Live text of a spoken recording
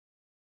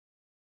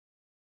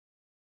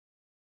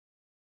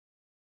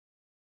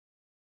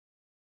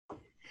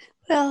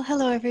Well,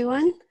 hello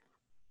everyone.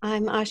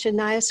 I'm Asha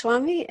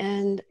Nayaswamy,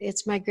 and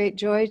it's my great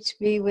joy to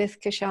be with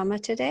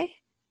Kashama today.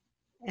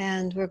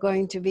 And we're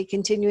going to be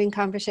continuing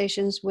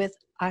conversations with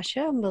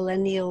Asha,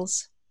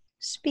 Millennials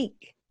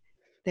Speak.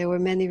 There were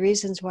many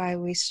reasons why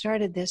we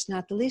started this,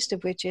 not the least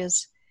of which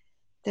is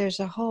there's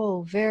a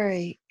whole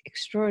very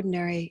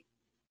extraordinary,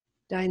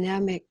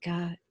 dynamic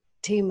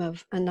team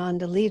of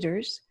Ananda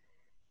leaders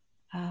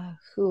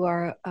who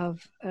are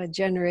of a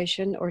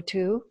generation or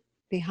two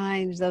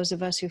behind those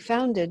of us who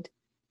founded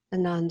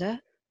Ananda,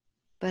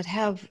 but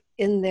have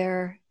in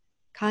their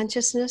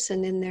consciousness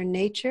and in their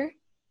nature,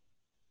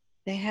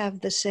 they have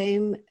the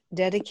same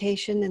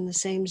dedication and the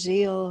same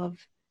zeal of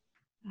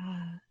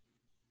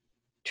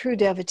true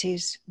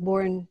devotees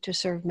born to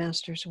serve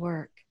Master's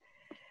work.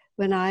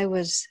 When I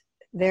was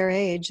their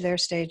age, their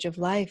stage of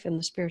life in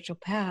the spiritual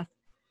path,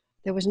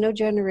 there was no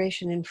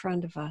generation in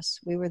front of us.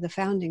 We were the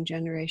founding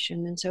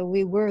generation, and so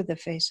we were the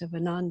face of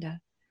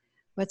Ananda.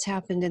 What's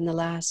happened in the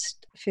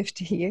last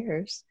 50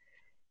 years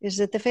is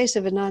that the face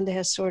of Ananda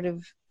has sort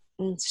of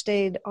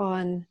stayed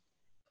on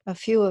a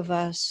few of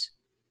us,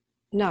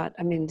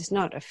 it's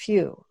not a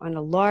few, on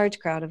a large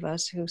crowd of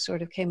us who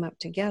sort of came up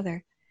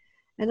together.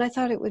 And I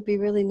thought it would be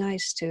really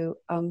nice to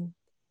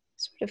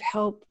sort of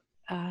help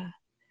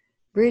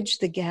bridge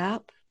the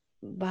gap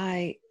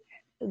by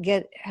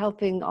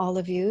helping all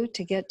of you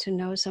to get to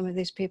know some of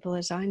these people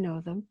as I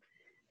know them.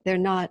 They're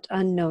not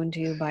unknown to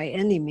you by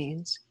any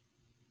means,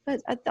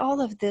 but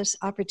all of this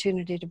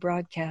opportunity to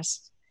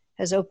broadcast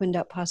has opened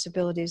up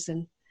possibilities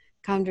and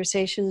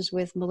conversations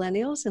with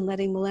millennials and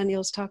letting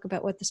millennials talk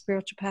about what the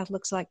spiritual path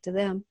looks like to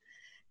them.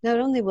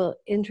 Not only will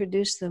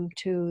introduce them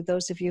to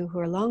those of you who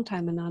are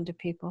longtime Ananda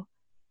people,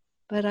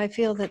 but I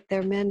feel that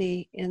there are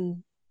many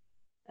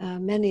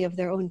of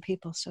their own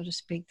people, so to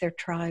speak, their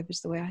tribe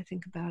is the way I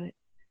think about it,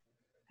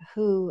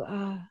 who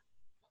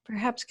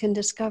perhaps can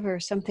discover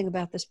something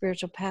about the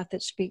spiritual path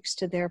that speaks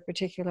to their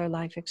particular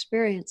life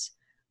experience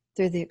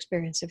through the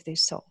experience of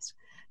these souls.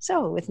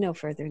 So with no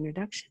further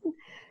introduction,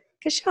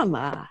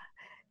 Kashama,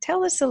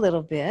 tell us a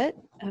little bit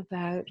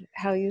about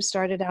how you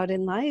started out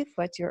in life,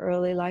 what your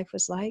early life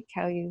was like,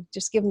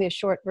 just give me a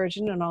short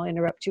version and I'll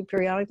interrupt you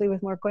periodically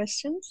with more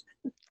questions.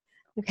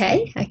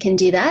 Okay, I can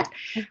do that.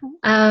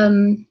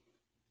 Uh-huh.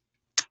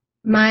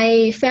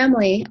 My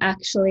family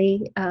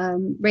actually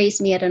raised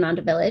me at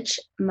Ananda Village.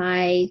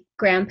 My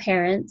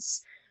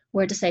grandparents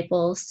were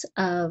disciples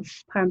of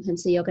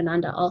Paramahansa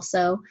Yogananda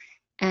also,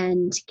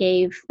 and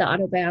gave the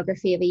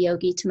autobiography of a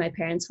yogi to my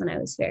parents when I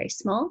was very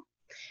small.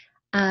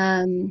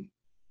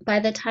 By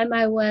the time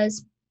I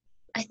was,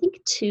 I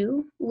think,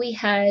 2, we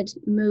had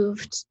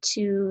moved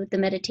to the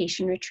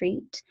meditation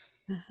retreat.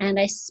 And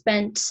I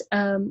spent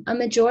a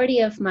majority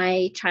of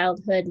my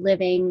childhood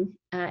living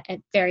at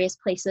various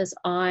places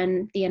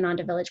on the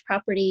Ananda Village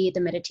property,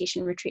 the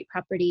meditation retreat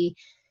property,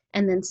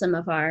 and then some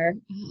of our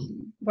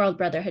World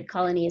Brotherhood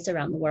colonies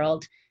around the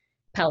world.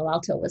 Palo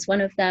Alto was one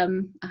of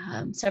them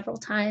several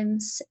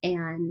times,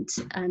 and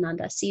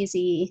Ananda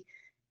Assisi,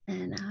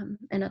 and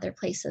other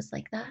places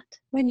like that.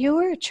 When you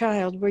were a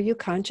child, were you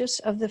conscious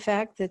of the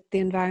fact that the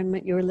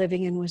environment you were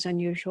living in was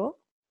unusual?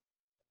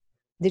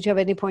 Did you have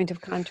any point of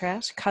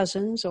contrast,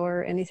 cousins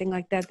or anything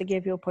like that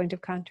gave you a point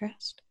of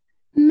contrast?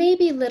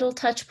 Maybe little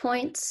touch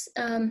points.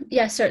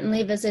 Yeah,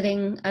 certainly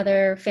visiting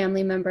other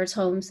family members'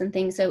 homes and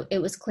things. So it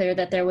was clear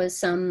that there was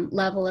some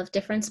level of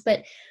difference.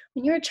 But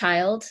when you're a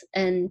child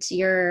and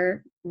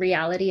your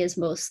reality is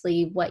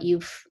mostly what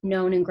you've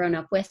known and grown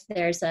up with,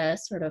 there's a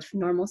sort of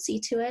normalcy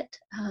to it.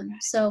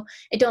 So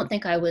I don't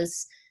think I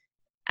was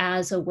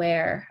as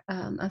aware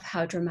of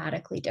how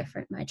dramatically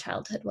different my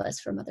childhood was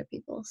from other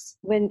people's.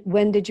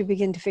 When did you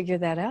begin to figure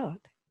that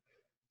out?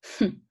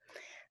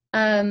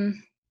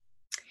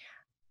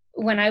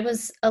 When I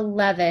was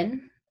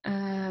 11,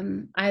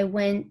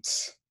 my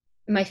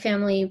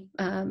family,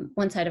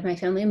 one side of my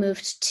family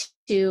moved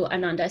to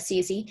Ananda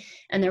Assisi,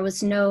 and there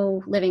was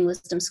no Living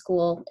Wisdom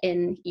school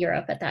in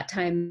Europe at that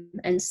time.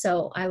 And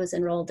so I was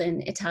enrolled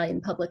in Italian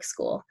public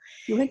school.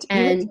 You went to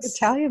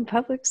Italian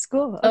public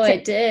school? Okay. Oh, I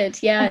did.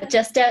 Yeah.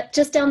 just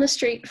down the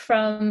street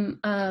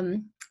from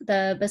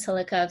the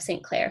Basilica of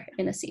St. Clair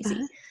in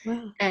Assisi.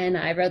 Wow. And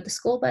I rode the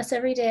school bus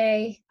every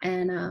day,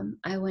 and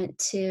I went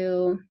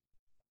to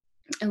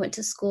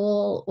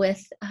school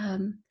with,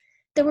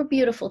 there were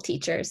beautiful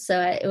teachers. So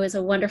it was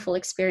a wonderful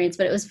experience,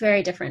 but it was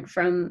very different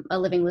from a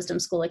Living Wisdom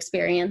school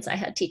experience. I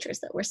had teachers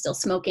that were still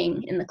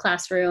smoking in the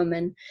classroom,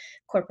 and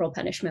corporal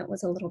punishment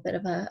was a little bit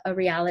of a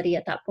reality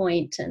at that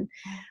point. And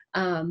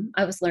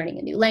I was learning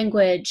a new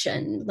language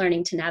and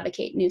learning to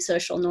navigate new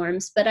social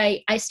norms. But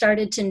I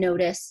started to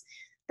notice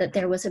that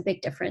there was a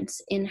big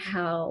difference in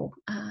how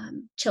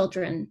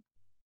children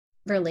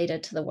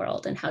related to the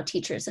world and how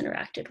teachers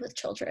interacted with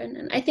children.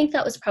 And I think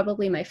that was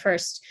probably my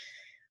first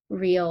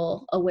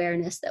real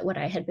awareness that what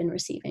I had been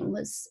receiving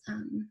was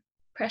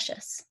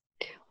precious.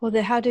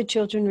 Well, how did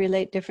children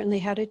relate differently?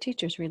 How did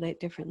teachers relate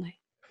differently?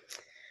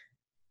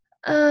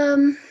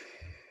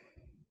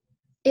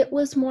 It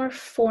was more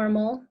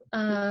formal.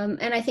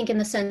 And I think in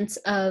the sense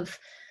of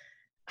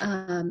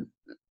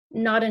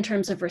not in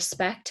terms of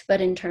respect,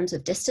 but in terms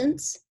of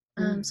distance.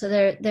 So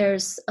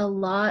there's a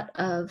lot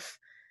of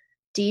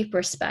deep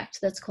respect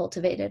that's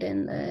cultivated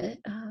in the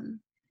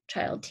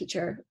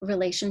child-teacher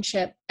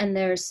relationship, and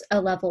there's a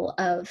level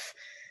of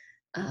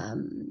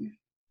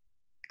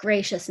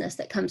graciousness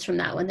that comes from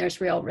that when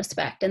there's real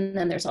respect. And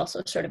then there's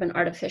also sort of an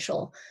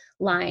artificial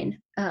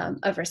line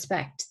of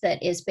respect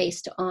that is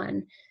based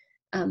on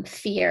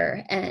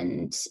fear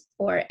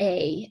or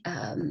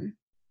an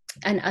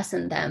us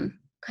and them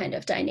kind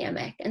of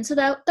dynamic. And so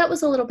that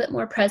was a little bit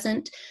more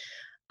present.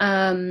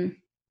 I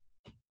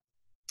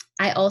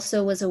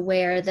also was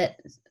aware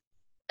that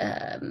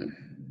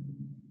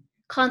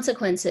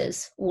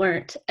consequences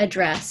weren't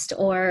addressed,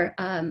 or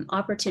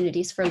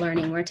opportunities for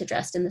learning weren't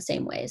addressed in the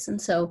same ways.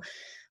 And so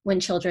when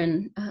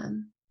children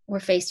were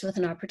faced with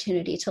an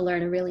opportunity to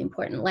learn a really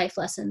important life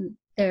lesson,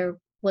 there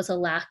was a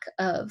lack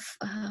of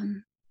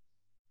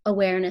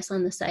awareness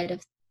on the side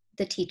of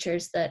the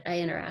teachers that I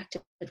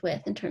interacted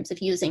with in terms of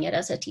using it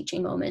as a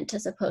teaching moment,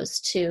 as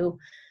opposed to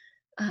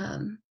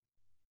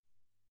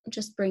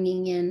just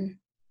bringing in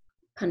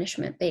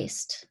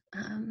punishment-based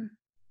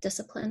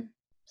discipline.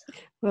 So.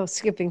 Well,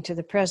 skipping to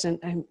the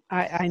present,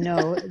 I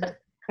know,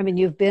 I mean,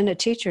 you've been a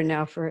teacher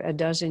now for a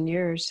dozen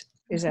years.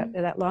 Is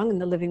that long in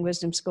the Living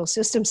Wisdom School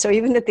system? So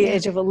even at the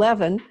age of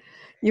 11,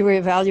 you were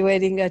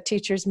evaluating a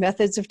teacher's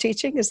methods of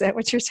teaching? Is that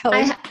what you're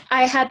telling me?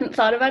 I hadn't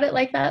thought about it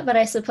like that, but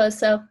I suppose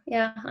so.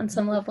 Yeah, on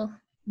some level.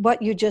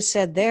 What you just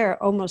said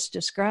there almost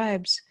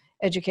describes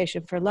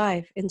education for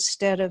life.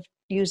 Instead of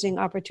using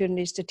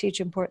opportunities to teach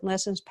important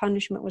lessons,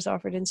 punishment was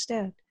offered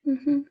instead.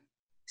 Mm-hmm.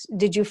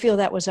 Did you feel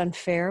that was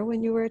unfair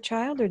when you were a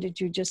child, or did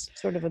you just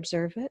sort of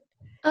observe it?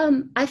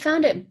 I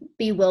found it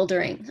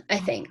bewildering, I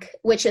think,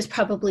 which is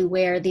probably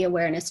where the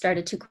awareness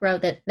started to grow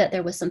that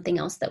there was something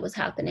else that was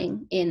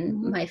happening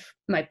in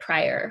my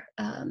prior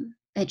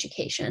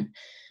education,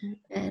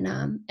 and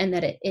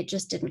that it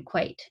just didn't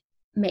quite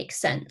make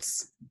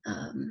sense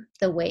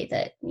the way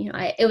that,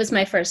 it was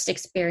my first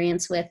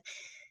experience with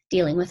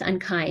dealing with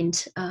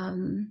unkind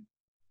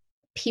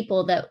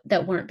people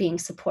that weren't being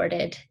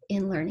supported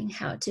in learning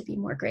how to be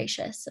more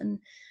gracious, and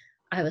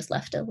I was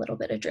left a little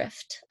bit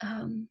adrift.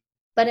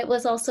 But it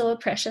was also a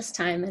precious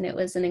time, and it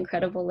was an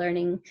incredible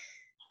learning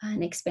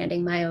and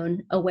expanding my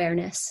own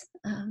awareness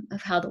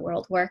of how the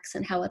world works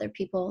and how other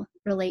people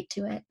relate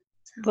to it.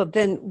 So. Well,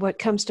 then what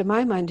comes to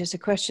my mind is a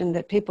question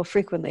that people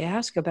frequently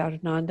ask about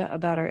Ananda,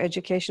 about our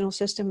educational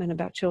system and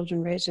about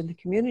children raised in the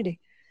community.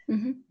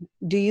 Mm-hmm.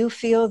 Do you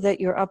feel that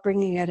your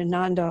upbringing at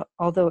Ananda,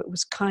 although it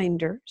was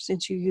kinder,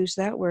 since you used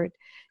that word,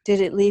 did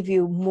it leave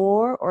you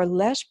more or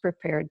less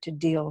prepared to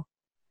deal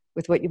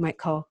with what you might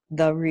call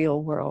the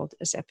real world,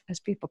 as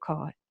people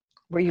call it?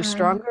 Were you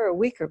stronger or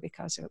weaker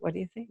because of it? What do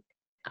you think?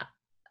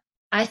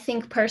 I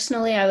think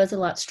personally I was a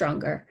lot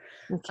stronger.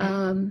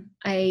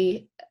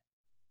 Okay.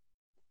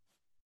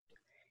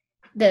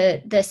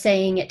 The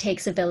saying, it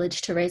takes a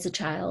village to raise a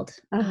child,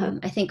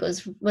 I think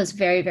was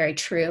very, very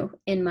true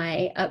in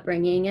my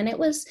upbringing. And it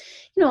was,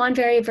 on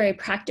very, very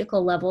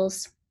practical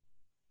levels,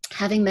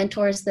 having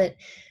mentors that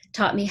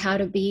taught me how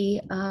to be,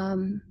 a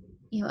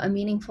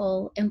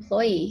meaningful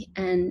employee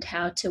and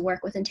how to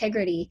work with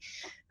integrity,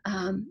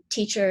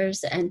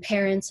 teachers and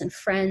parents and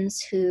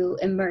friends who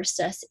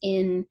immersed us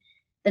in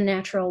the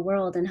natural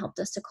world and helped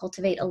us to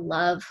cultivate a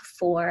love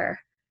for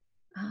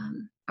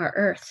our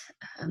earth.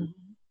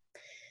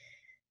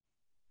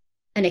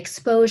 An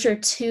exposure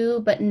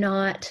to, but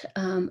not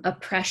a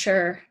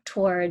pressure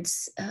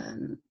towards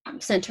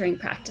centering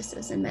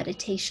practices and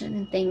meditation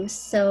and things.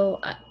 So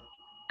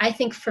I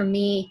think for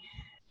me,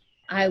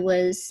 I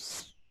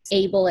was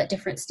able at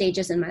different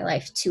stages in my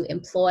life to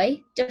employ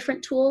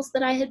different tools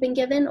that I had been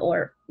given,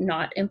 or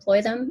not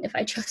employ them if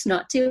I chose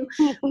not to,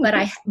 but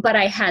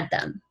I had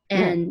them.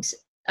 And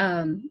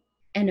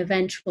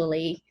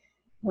eventually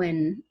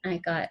when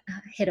I got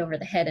hit over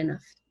the head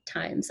enough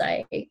times,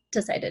 I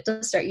decided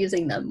to start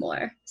using them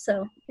more.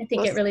 So I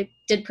think it really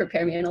did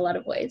prepare me in a lot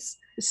of ways.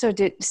 So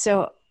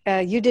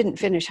you didn't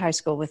finish high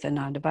school with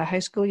Ananda. By high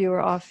school, you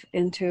were off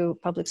into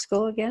public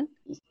school again?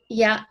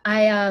 Yeah,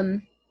 I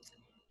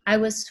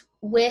was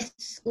with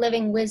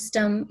Living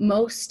Wisdom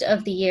most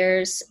of the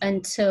years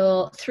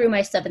through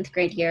my 7th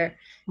grade year.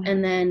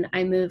 And then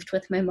I moved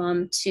with my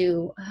mom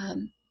to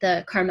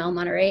the Carmel,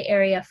 Monterey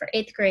area for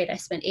 8th grade. I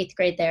spent 8th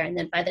grade there. And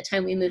then by the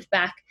time we moved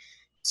back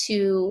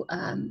to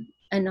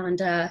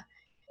Ananda,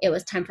 it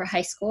was time for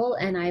high school,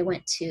 and I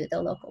went to the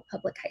local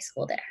public high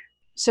school there.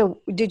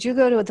 So did you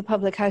go to the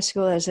public high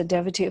school as a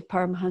devotee of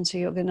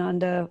Paramahansa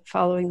Yogananda,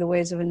 following the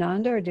ways of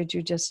Ananda, or did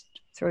you just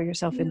throw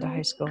yourself into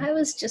high school? I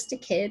was just a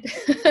kid.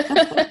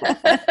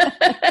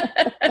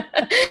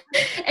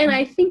 And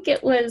I think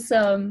it was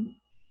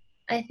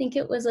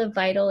a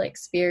vital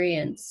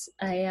experience.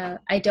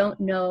 I don't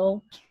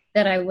know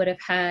that I would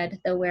have had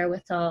the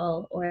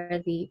wherewithal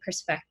or the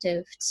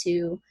perspective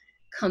to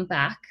come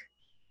back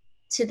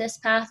to this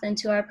path and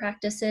to our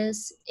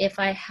practices if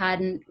I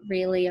hadn't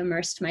really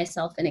immersed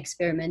myself in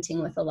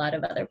experimenting with a lot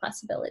of other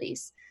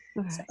possibilities.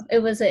 Okay. So it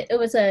was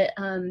a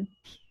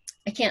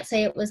I can't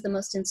say it was the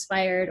most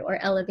inspired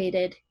or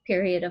elevated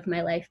period of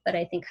my life, but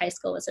I think high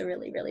school was a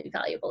really, really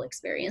valuable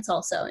experience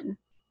also in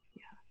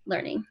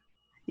learning.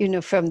 You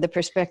know, from my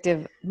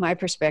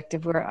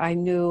perspective,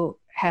 where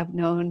have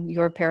known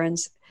your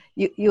parents,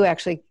 you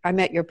actually, I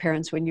met your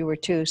parents when you were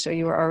 2, so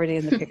you were already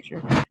in the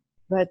picture.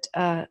 But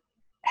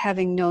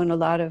having known a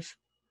lot of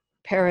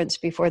parents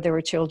before they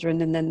were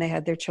children, and then they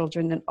had their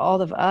children, and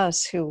all of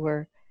us who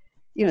were,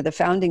 you know, the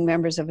founding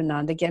members of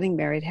Ananda, getting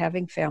married,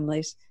 having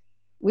families,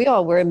 we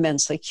all were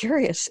immensely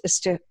curious as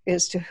to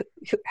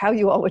how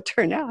you all would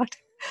turn out.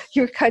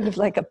 You were kind of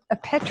like a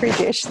petri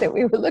dish that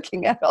we were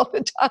looking at all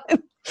the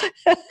time.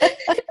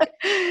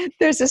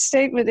 There's a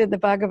statement in the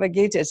Bhagavad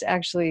Gita, it's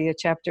actually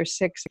chapter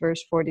 6,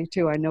 verse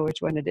 42. I know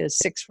which one it is,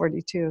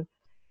 642.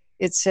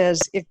 It says,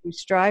 if you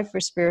strive for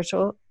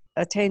spiritual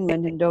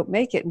attainment and don't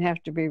make it and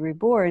have to be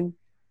reborn,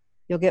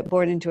 you'll get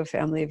born into a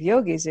family of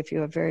yogis if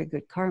you have very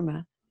good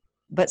karma.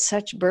 But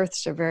such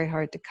births are very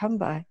hard to come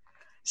by.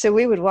 So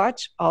we would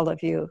watch all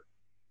of you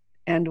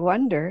and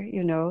wonder,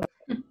 you know,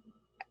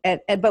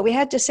 but we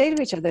had to say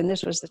to each other, and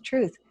this was the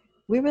truth,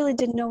 we really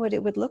didn't know what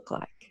it would look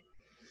like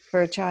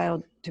for a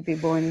child to be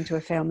born into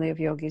a family of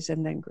yogis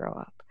and then grow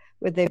up.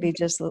 Would they be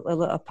just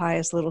a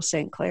pious little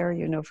St. Clare,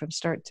 you know, from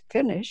start to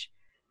finish?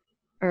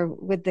 Or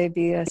would they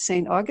be a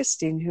St.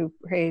 Augustine who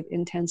prayed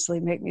intensely,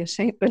 make me a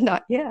saint, but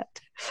not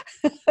yet?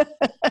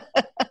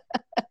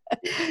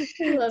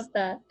 I love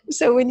that.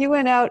 So when you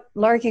went out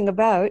larking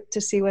about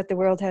to see what the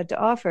world had to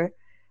offer,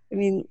 I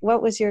mean,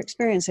 what was your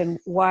experience, and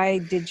why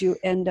did you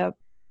end up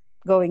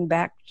going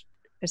back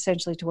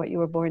essentially to what you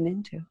were born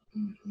into?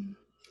 Mm-hmm.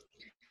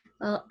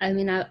 Well, I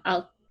mean,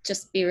 I'll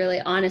just be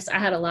really honest. I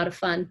had a lot of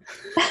fun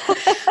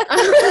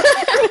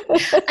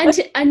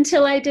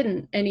until I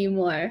didn't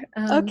anymore.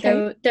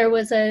 Okay. There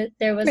was a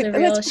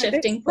real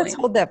shifting point. Let's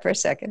hold that for a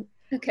second.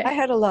 Okay. I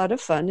had a lot of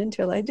fun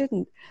until I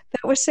didn't.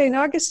 That was St.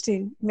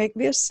 Augustine. Make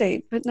me a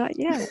saint, but not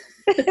yet.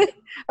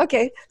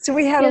 Okay, so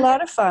we had a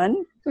lot of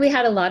fun. We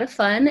had a lot of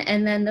fun,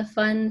 and then the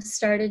fun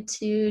started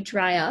to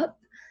dry up.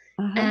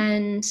 Uh-huh.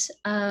 And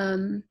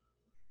I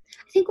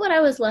think what I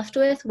was left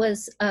with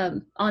was,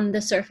 on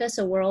the surface,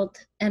 a world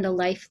and a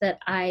life that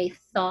I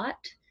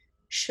thought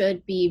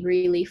should be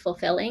really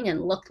fulfilling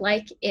and looked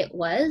like it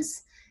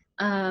was.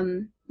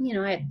 You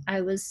know,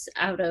 I was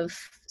out of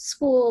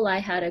school. I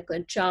had a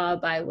good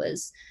job. I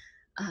was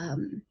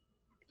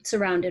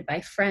surrounded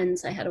by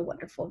friends. I had a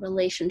wonderful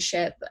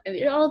relationship. I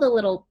mean, all the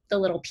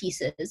little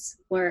pieces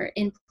were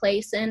in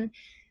place, and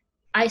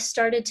I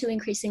started to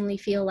increasingly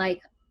feel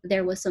like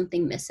there was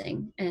something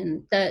missing.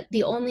 And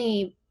the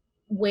only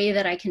way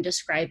that I can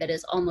describe it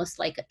is almost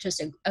like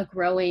just a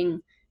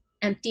growing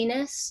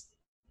emptiness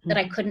that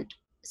I couldn't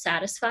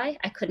satisfy.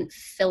 I couldn't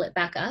fill it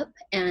back up.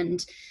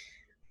 And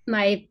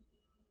my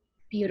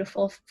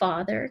beautiful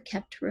father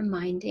kept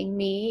reminding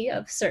me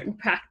of certain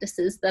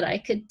practices that I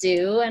could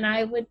do, and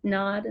I would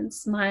nod and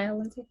smile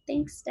and say,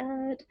 "Thanks,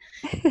 Dad."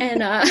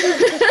 And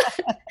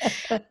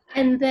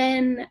and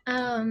then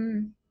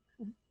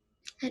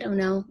I don't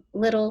know,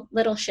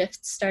 little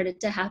shifts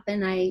started to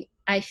happen.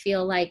 I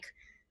feel like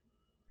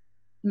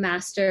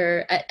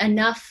Master,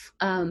 enough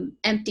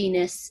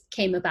emptiness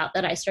came about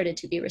that I started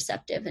to be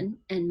receptive,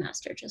 and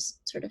Master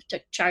just sort of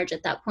took charge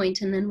at that point.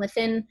 And then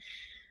within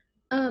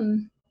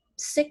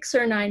 6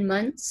 or 9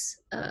 months,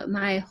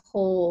 my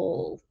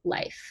whole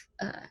life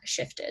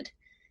shifted.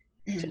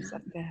 Just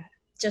like that.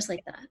 Just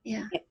like that,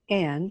 yeah.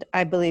 And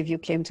I believe you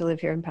came to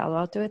live here in Palo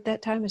Alto at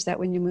that time. Is that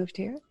when you moved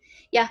here?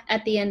 Yeah,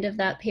 at the end of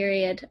that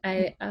period,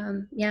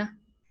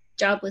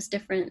 job was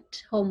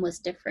different, home was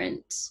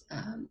different,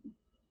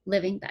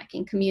 living back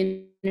in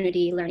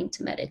community, learning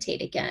to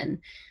meditate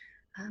again.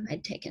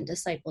 I'd taken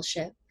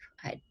discipleship.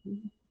 I'd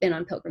been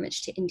on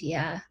pilgrimage to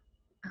India.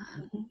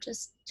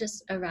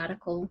 Just a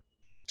radical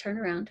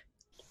turnaround.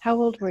 How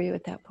old were you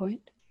at that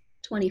point?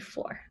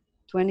 24.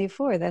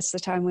 24. That's the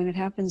time when it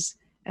happens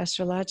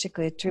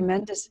astrologically.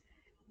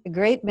 A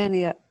great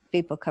many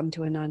people come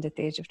to Ananda at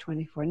the age of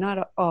 24.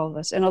 Not all of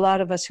us. And a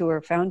lot of us who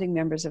are founding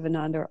members of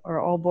Ananda are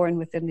all born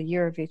within a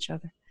year of each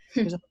other.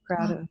 There's a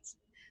crowd of us.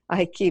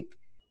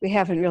 We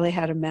haven't really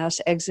had a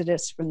mass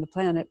exodus from the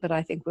planet, but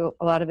I think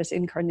a lot of us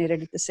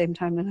incarnated at the same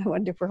time, and I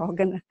wonder if we're all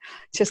going to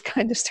just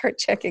kind of start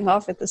checking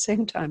off at the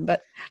same time.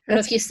 But I don't know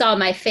if you saw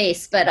my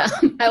face, but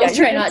I will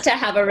try not to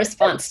have a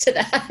response to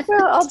that.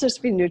 Well, I'll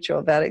just be neutral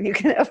about it. You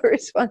can have a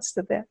response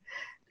to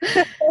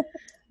that.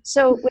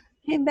 So when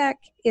you came back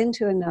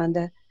into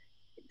Ananda,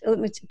 let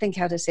me think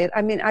how to say it.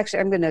 I mean,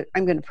 actually, I'm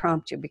going to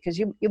prompt you, because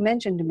you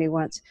mentioned to me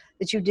once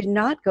that you did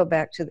not go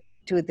back to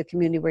the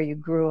community where you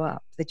grew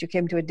up, that you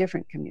came to a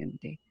different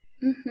community.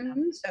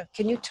 Mm-hmm. So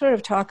can you sort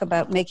of talk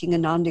about making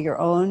Ananda your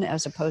own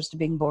as opposed to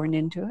being born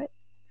into it?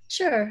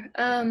 Sure.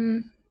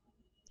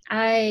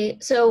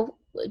 So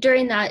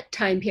during that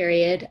time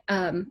period,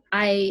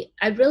 I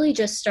really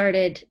just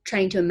started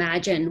trying to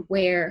imagine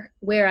where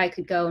I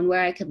could go and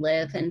where I could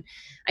live. And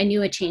I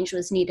knew a change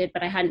was needed,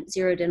 but I hadn't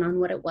zeroed in on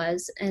what it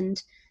was. And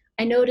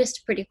I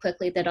noticed pretty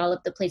quickly that all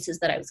of the places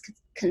that I was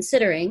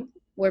considering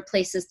were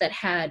places that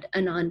had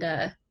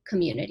Ananda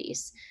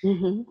communities.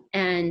 Mm-hmm.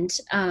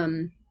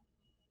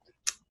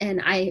 And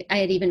I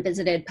had even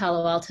visited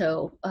Palo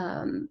Alto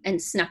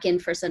and snuck in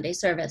for Sunday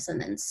service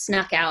and then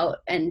snuck out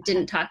and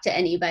didn't talk to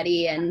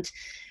anybody. And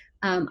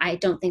I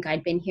don't think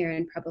I'd been here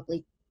in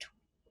probably,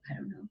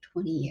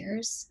 20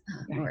 years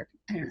or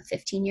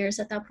 15 years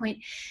at that point.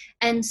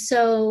 And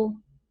so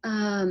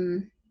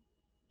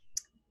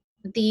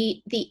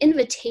the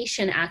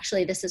invitation,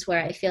 actually, this is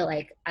where I feel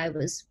like I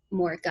was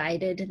more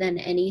guided than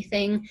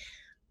anything.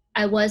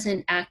 I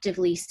wasn't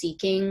actively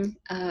seeking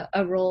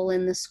a role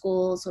in the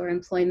schools or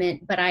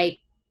employment, but a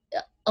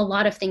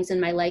lot of things in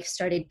my life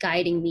started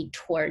guiding me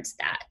towards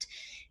that.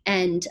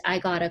 And I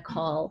got a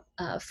call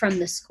from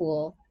the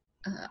school,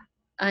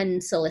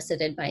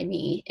 unsolicited by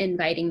me,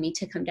 inviting me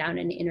to come down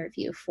and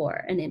interview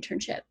for an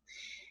internship.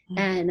 Mm-hmm.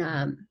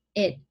 And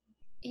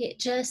it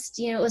just,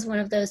 it was one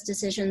of those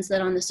decisions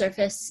that on the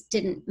surface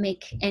didn't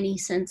make any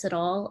sense at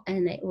all.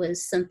 And it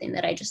was something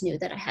that I just knew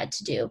that I had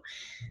to do.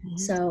 Mm-hmm.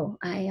 So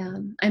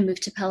I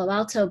moved to Palo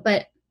Alto,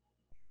 but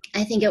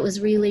I think it was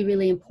really,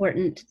 really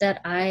important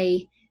that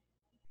I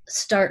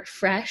start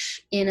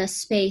fresh in a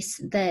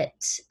space that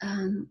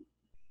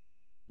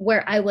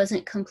where I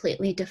wasn't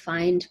completely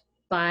defined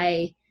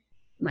by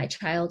my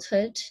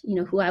childhood,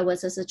 who I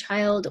was as a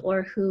child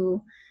or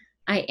who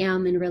I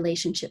am in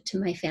relationship to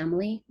my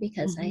family,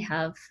 because mm-hmm. I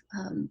have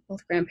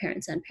both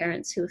grandparents and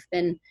parents who have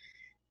been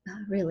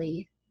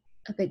really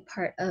a big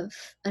part of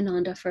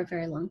Ananda for a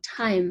very long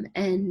time.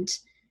 And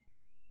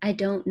I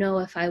don't know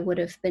if I would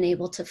have been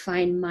able to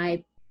find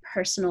my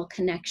personal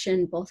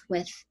connection both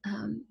with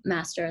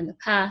Master and the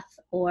Path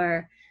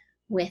or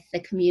with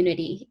the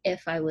community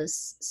if I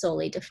was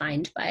solely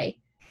defined by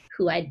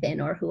who I'd been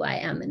or who I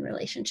am in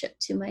relationship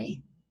to my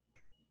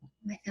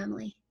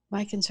family.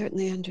 I can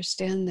certainly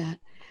understand that.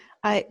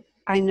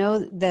 I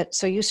know that,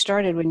 so you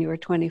started when you were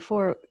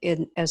 24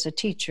 as a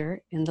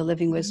teacher in the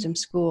Living Wisdom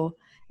School,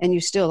 and you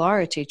still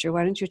are a teacher.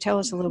 Why don't you tell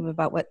us a little bit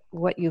about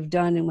what you've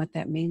done and what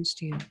that means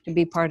to you to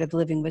be part of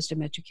Living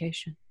Wisdom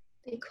education?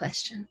 Big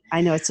question.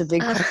 I know it's a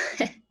big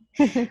question.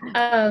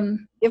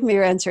 Give me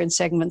your answer in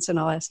segments and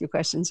I'll ask you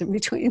questions in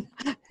between.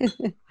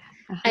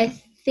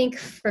 I think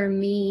for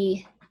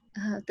me,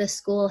 the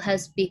school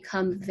has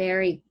become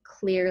very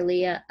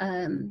clearly a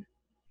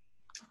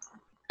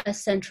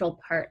central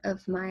part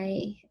of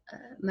my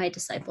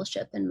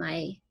discipleship and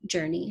my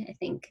journey. I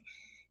think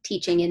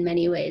teaching in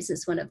many ways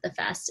is one of the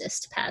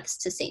fastest paths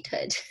to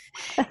sainthood.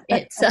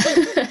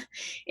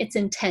 It's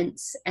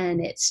intense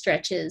and it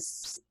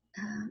stretches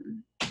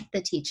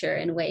the teacher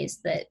in ways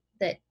that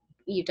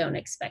you don't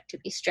expect to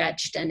be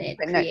stretched, and it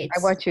creates.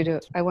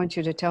 I want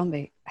you to tell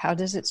me, how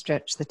does it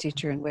stretch the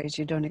teacher in ways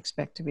you don't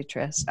expect to be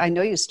stressed? I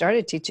know you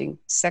started teaching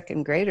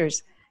second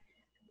graders,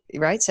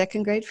 right?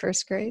 Second grade,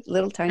 first grade,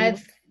 little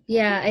tiny.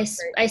 I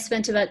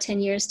spent about 10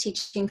 years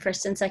teaching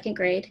first and second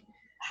grade.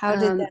 How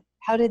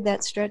did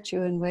that stretch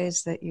you in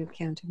ways that you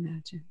can't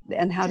imagine?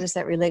 And how does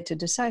that relate to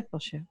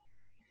discipleship?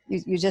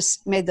 You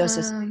just made those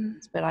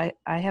assumptions, but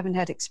I haven't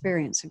had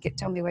experience. So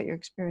tell me what your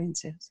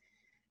experience is.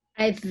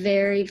 I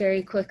very,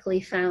 very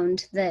quickly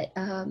found that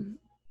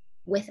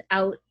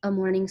without a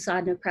morning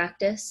sadhana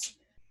practice,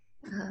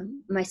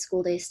 my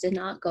school days did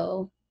not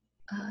go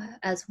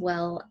as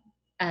well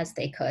as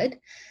they could.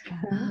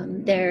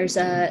 There's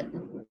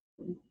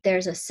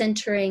a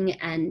centering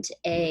and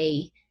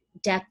a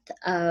depth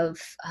of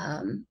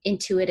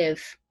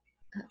intuitive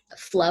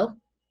flow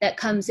that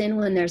comes in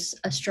when there's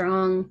a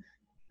strong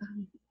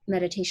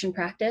meditation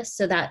practice.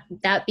 So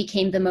that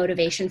became the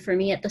motivation for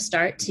me at the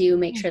start to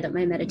make sure that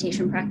my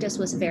meditation practice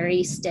was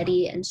very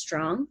steady and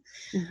strong.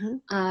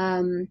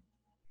 Mm-hmm.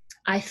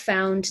 I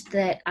found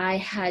that I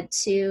had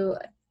to,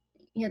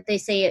 they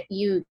say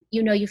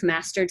you've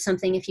mastered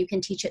something if you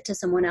can teach it to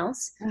someone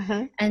else.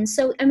 Uh-huh. And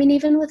so,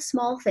 even with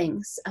small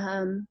things,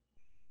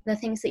 the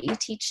things that you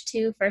teach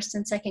to first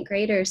and second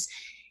graders,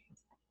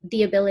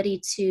 the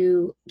ability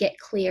to get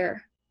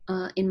clear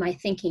in my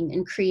thinking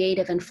and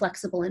creative and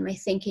flexible in my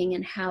thinking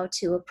and how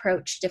to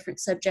approach different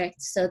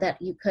subjects so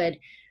that you could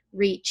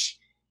reach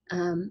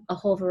a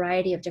whole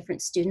variety of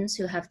different students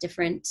who have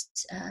different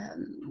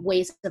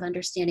ways of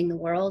understanding the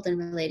world and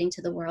relating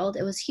to the world.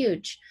 It was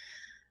huge.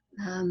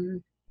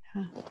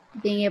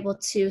 Being able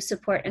to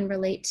support and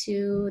relate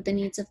to the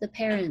needs of the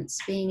parents,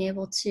 being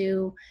able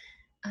to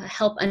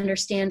help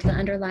understand the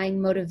underlying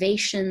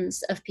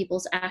motivations of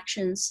people's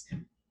actions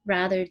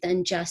rather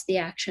than just the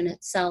action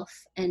itself,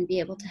 and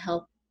be able to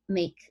help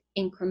make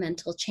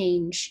incremental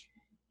change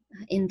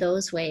in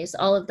those ways.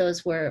 All of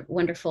those were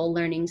wonderful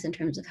learnings in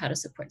terms of how to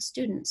support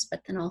students,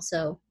 but then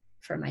also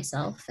for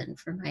myself and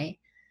for my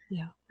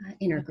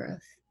inner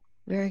growth.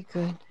 Very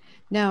good.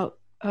 Now,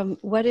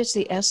 what is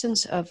the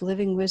essence of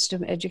Living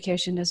Wisdom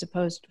education as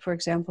opposed, for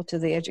example, to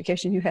the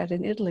education you had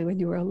in Italy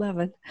when you were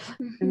 11?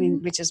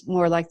 Mm-hmm. Which is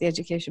more like the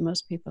education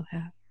most people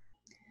have.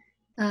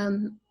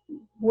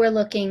 We're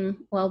looking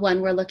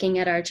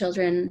at our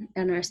children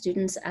and our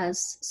students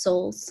as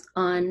souls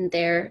on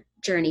their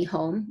journey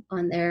home,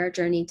 on their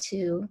journey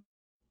to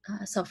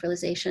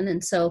self-realization.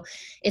 And so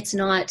it's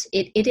not,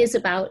 it is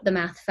about the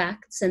math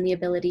facts and the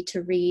ability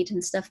to read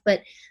and stuff,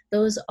 but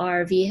those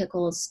are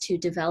vehicles to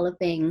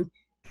developing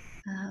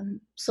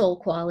soul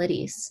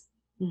qualities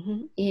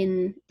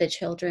in the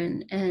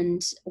children.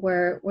 And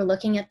we're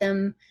looking at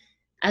them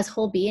as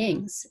whole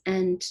beings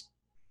and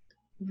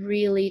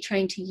really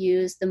trying to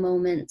use the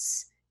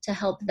moments to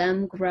help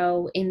them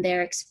grow in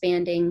their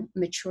expanding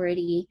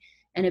maturity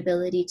and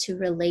ability to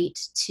relate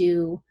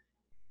to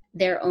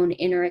their own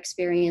inner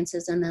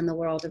experiences and then the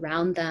world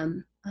around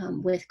them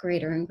with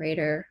greater and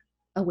greater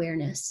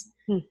awareness.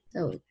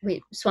 So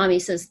Swami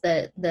says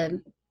that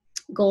the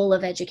goal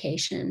of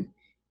education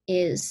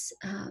is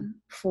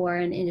for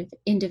an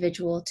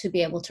individual to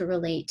be able to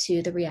relate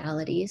to the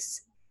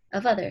realities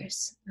of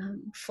others,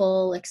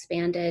 full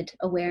expanded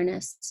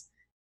awareness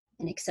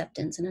and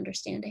acceptance and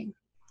understanding.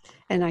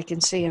 And I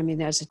can see, I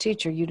mean, as a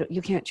teacher,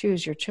 you can't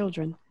choose your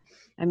children.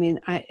 I mean,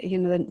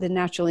 the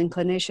natural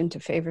inclination to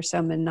favor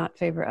some and not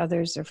favor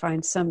others, or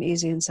find some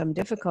easy and some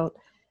difficult,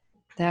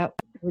 that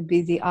would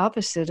be the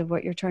opposite of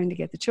what you're trying to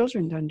get the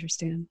children to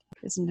understand,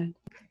 isn't it?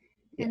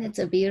 And it's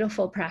a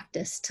beautiful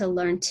practice to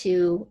learn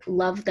to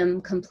love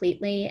them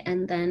completely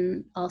and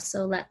then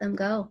also let them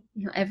go.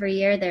 Every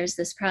year there's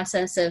this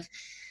process of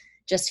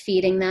just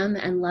feeding them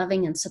and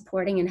loving and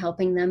supporting and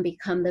helping them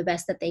become the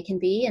best that they can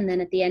be. And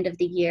then at the end of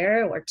the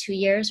year or 2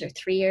 years or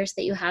 3 years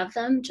that you have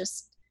them,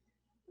 just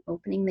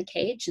opening the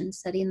cage and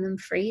setting them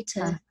free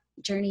to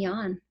journey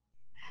on.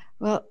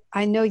 Well,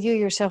 I know you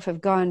yourself have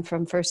gone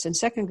from first and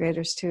second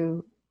graders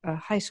to a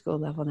high school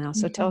level now.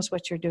 So tell us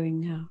what you're doing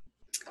now.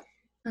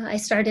 I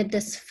started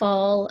this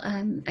fall.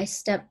 I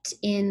stepped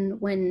in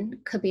when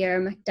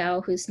Kabir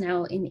McDowell, who's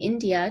now in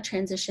India,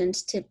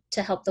 transitioned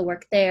to help the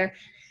work there.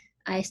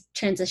 I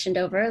transitioned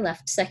over,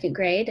 left second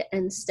grade,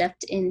 and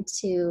stepped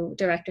into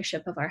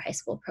directorship of our high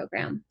school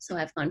program. So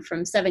I've gone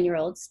from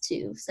 7-year-olds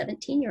to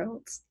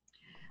 17-year-olds.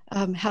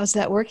 How's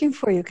that working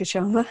for you,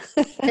 Kshama?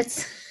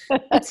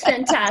 It's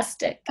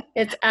fantastic.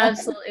 It's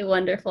absolutely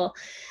wonderful.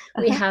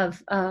 We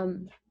have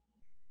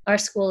our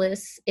school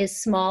is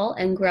small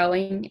and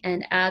growing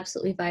and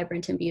absolutely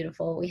vibrant and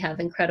beautiful. We have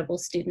incredible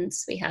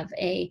students. We have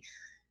a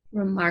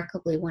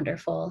remarkably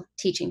wonderful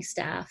teaching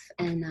staff,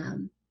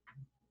 and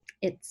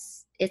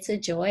it's a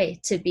joy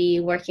to be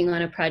working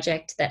on a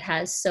project that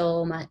has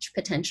so much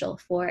potential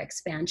for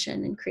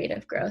expansion and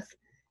creative growth.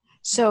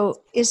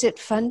 So is it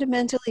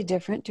fundamentally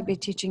different to be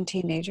teaching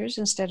teenagers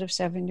instead of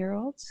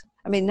 7-year-olds?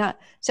 I mean, not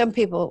some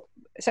people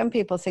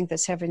think that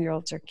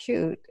 7-year-olds are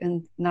cute,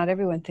 and not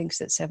everyone thinks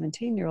that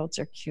 17-year-olds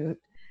are cute.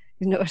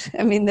 You know,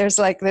 I mean, there's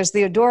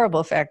the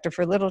adorable factor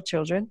for little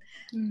children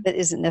that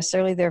isn't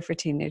necessarily there for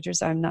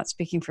teenagers. I'm not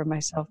speaking for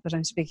myself, but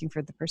I'm speaking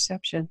for the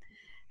perception.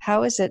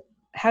 How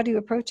do you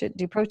approach it?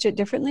 Do you approach it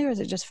differently, or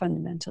is it just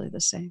fundamentally the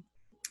same?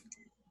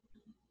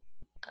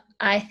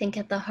 I think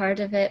at the heart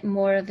of it,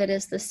 more of it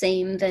is the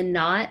same than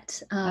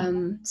not.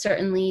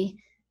 Certainly,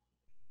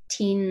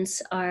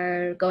 teens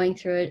are going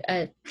through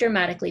a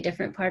dramatically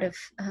different part of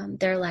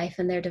their life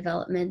and their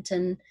development,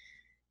 and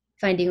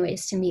finding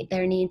ways to meet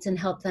their needs and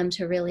help them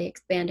to really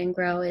expand and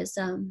grow is,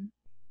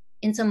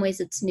 in some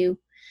ways, it's new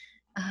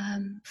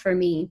for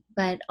me,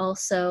 but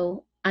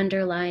also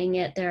underlying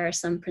it, there are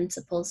some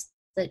principles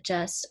that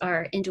just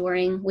are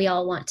enduring. We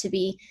all want to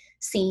be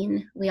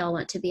seen. We all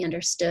want to be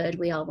understood.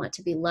 We all want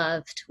to be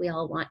loved. We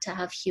all want to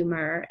have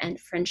humor and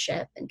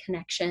friendship and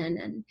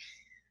connection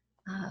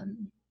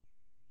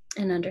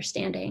and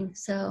understanding.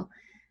 So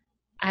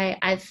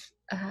I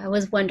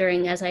was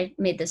wondering, as I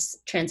made this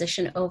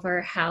transition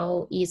over,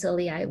 how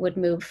easily I would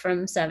move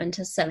from 7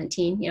 to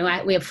 17.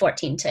 We have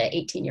 14 to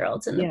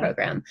 18-year-olds in the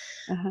program.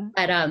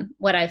 But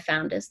what I've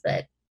found is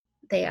that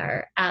they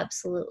are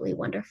absolutely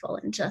wonderful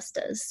and just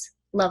as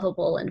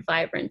lovable and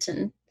vibrant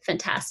and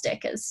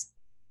fantastic as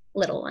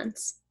little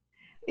ones.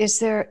 Is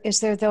there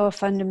though a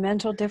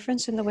fundamental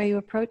difference in the way you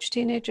approach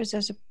teenagers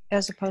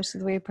as opposed to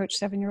the way you approach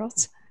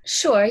 7-year-olds?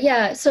 Sure,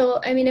 yeah.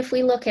 So I mean, if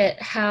we look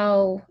at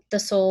how the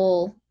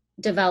soul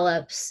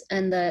develops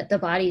and the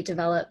body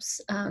develops,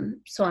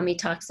 Swami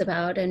talks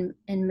about, and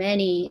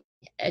many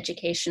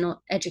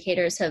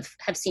educators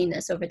have seen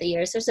this over the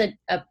years. There's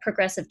a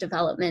progressive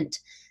development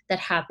that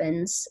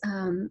happens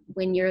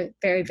when you're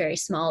very, very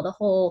small. The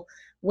whole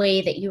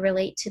way that you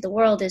relate to the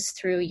world is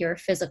through your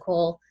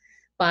physical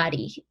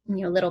body.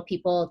 Little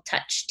people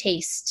touch,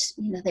 taste,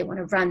 they want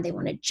to run, they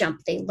want to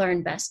jump, they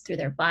learn best through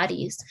their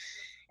bodies.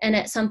 And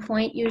at some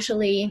point,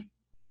 usually,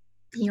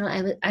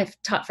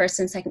 I've taught first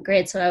and second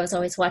grade, so I was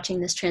always watching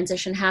this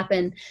transition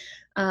happen.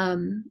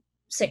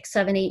 6,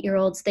 7,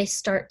 8-year-olds, they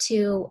start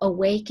to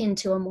awaken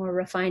to a more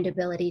refined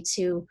ability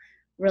to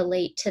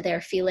relate to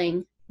their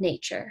feeling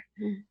nature.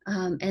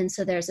 And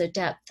so there's a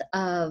depth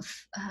of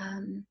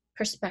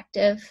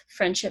perspective.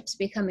 Friendships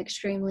become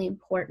extremely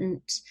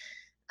important.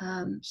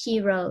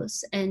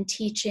 Heroes and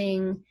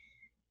teaching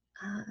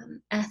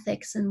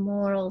ethics and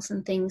morals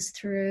and things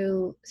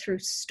through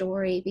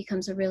story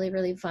becomes a really,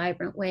 really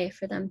vibrant way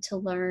for them to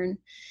learn.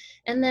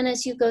 And then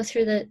as you go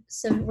through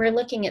so we're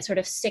looking at sort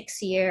of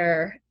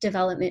 6-year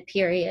development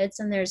periods,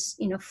 and there's,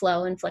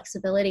 flow and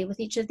flexibility with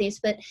each of these.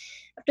 But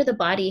after the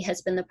body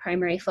has been the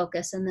primary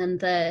focus, and then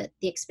the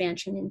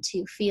expansion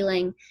into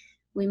feeling,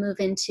 we move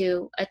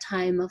into a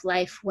time of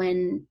life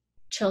when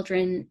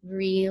children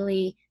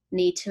really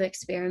need to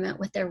experiment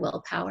with their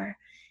willpower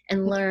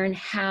and learn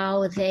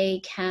how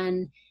they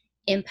can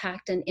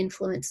impact and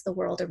influence the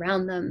world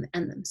around them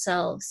and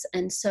themselves.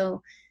 And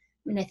so,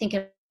 I think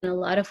in a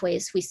lot of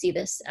ways, we see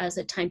this as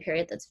a time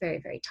period that's very,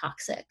 very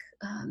toxic.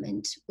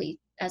 And we,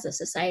 as a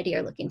society,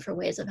 are looking for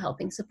ways of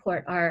helping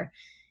support our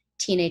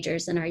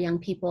teenagers and our young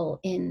people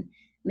in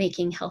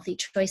making healthy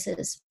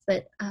choices.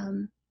 But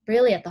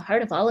really, at the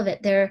heart of all of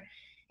it, they're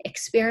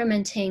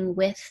experimenting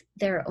with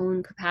their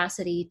own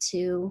capacity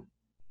to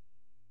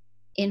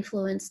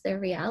influence their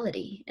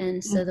reality.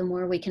 And so the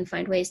more we can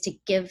find ways to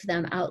give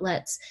them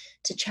outlets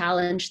to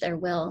challenge their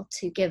will,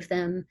 to give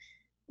them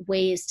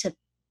ways to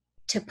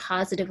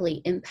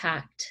positively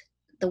impact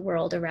the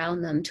world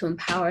around them, to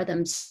empower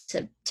them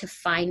to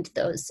find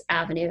those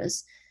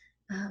avenues,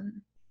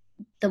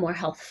 the more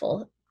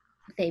healthful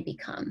they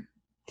become.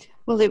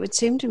 Well, it would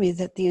seem to me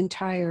that the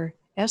entire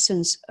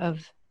essence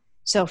of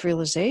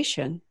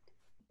self-realization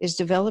is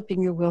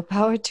developing your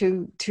willpower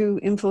to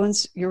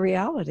influence your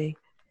reality.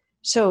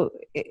 So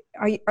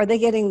are they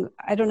getting,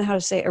 I don't know how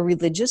to say, a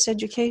religious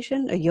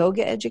education, a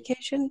yoga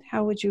education?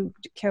 How would you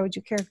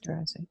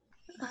characterize it?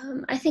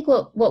 I think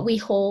what we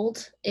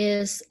hold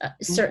is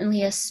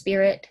certainly a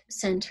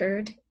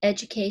spirit-centered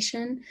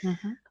education.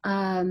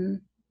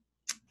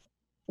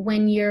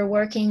 When you're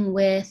working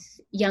with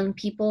young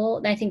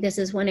people, I think this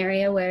is one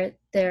area where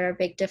there are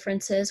big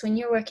differences. When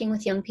you're working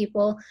with young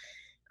people,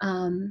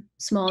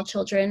 small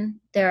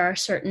children, there are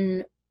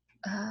certain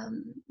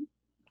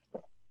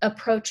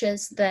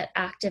approaches that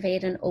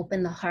activate and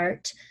open the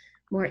heart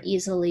more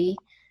easily.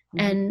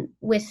 And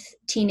with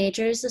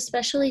teenagers,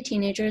 especially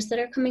teenagers that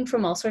are coming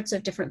from all sorts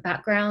of different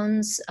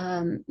backgrounds,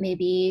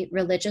 maybe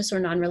religious or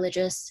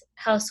non-religious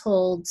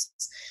households,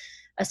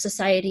 a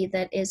society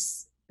that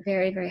is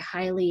very, very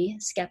highly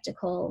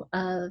skeptical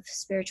of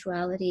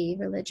spirituality,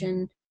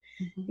 religion,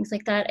 things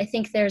like that. I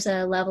think there's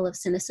a level of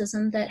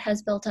cynicism that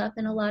has built up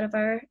in a lot of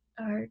our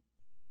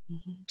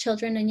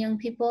children and young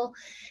people.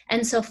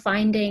 And so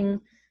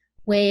finding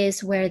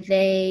ways where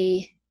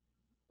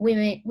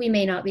we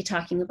may not be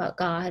talking about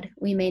God,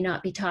 we may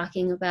not be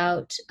talking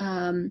about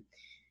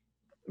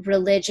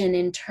religion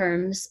in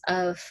terms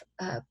of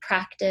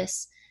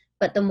practice,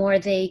 but the more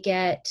they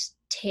get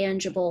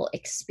tangible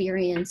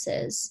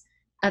experiences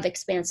of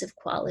expansive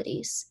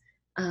qualities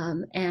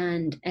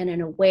and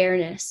an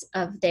awareness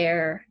of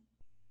their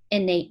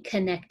innate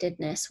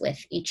connectedness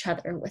with each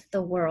other, with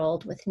the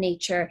world, with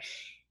nature,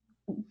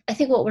 I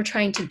think what we're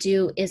trying to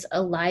do is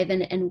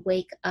aliven and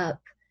wake up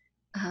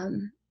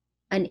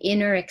an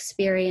inner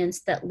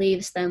experience that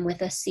leaves them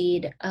with a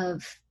seed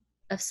of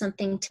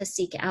something to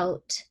seek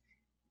out,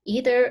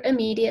 either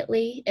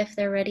immediately if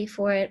they're ready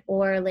for it,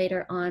 or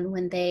later on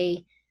when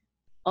they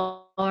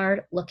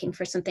are looking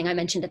for something. I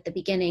mentioned at the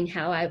beginning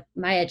how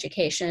my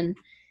education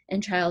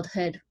and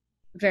childhood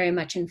very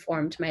much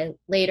informed my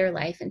later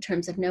life in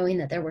terms of knowing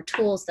that there were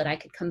tools that I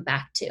could come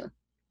back to.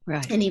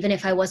 Right. And even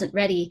if I wasn't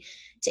ready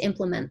to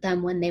implement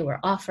them when they were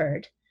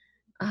offered,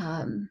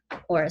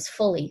 or as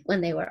fully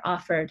when they were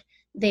offered,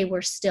 they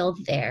were still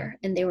there,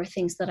 and they were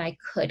things that I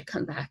could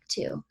come back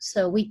to.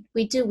 So we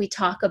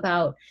talk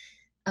about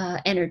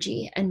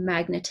energy and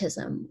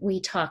magnetism. We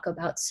talk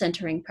about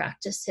centering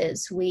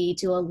practices. We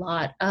do a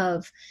lot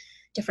of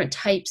different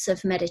types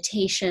of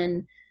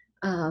meditation.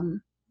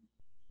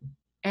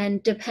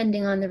 And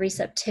depending on the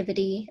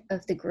receptivity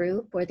of the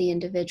group or the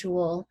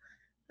individual,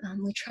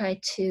 we try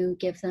to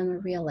give them a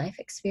real life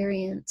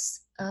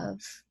experience of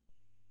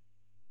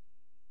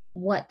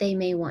what they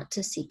may want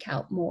to seek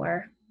out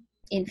more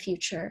in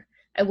future.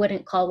 I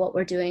wouldn't call what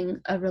we're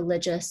doing a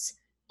religious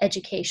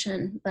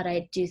education, but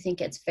I do think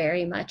it's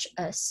very much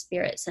a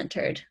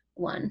spirit-centered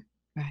one.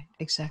 Right,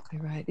 exactly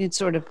right. It's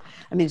sort of,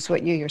 it's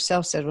what you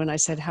yourself said when I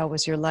said, how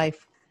was your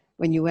life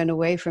when you went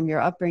away from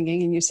your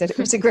upbringing? And you said it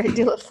was a great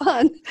deal of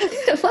fun.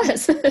 It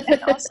was.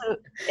 And also,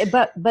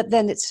 but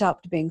then it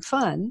stopped being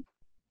fun,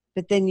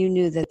 but then you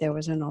knew that there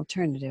was an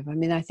alternative.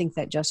 I think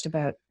that just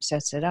about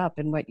sets it up.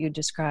 And what you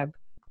describe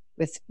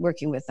with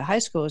working with the high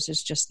schools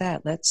is just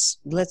that. Let's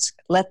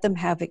let them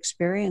have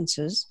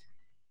experiences,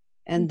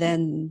 and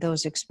then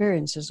those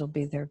experiences will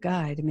be their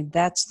guide.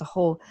 That's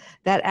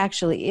that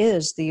actually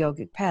is the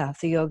yogic path.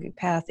 The yogic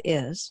path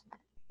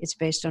it's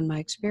based on my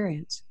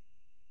experience.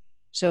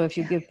 So if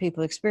you give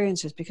people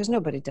experiences, because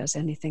nobody does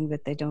anything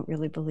that they don't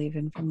really believe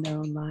in from their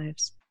own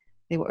lives,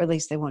 or at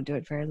least they won't do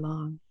it very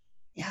long.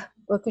 Yeah.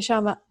 Well,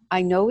 Kshama,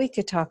 I know we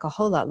could talk a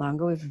whole lot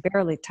longer. We've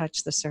barely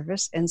touched the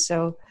surface. And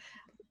so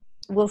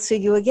we'll see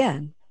you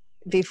again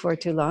before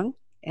too long.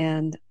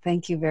 And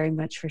thank you very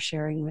much for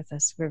sharing with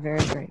us. We're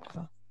very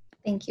grateful.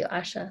 Thank you,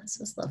 Asha. This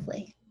was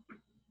lovely.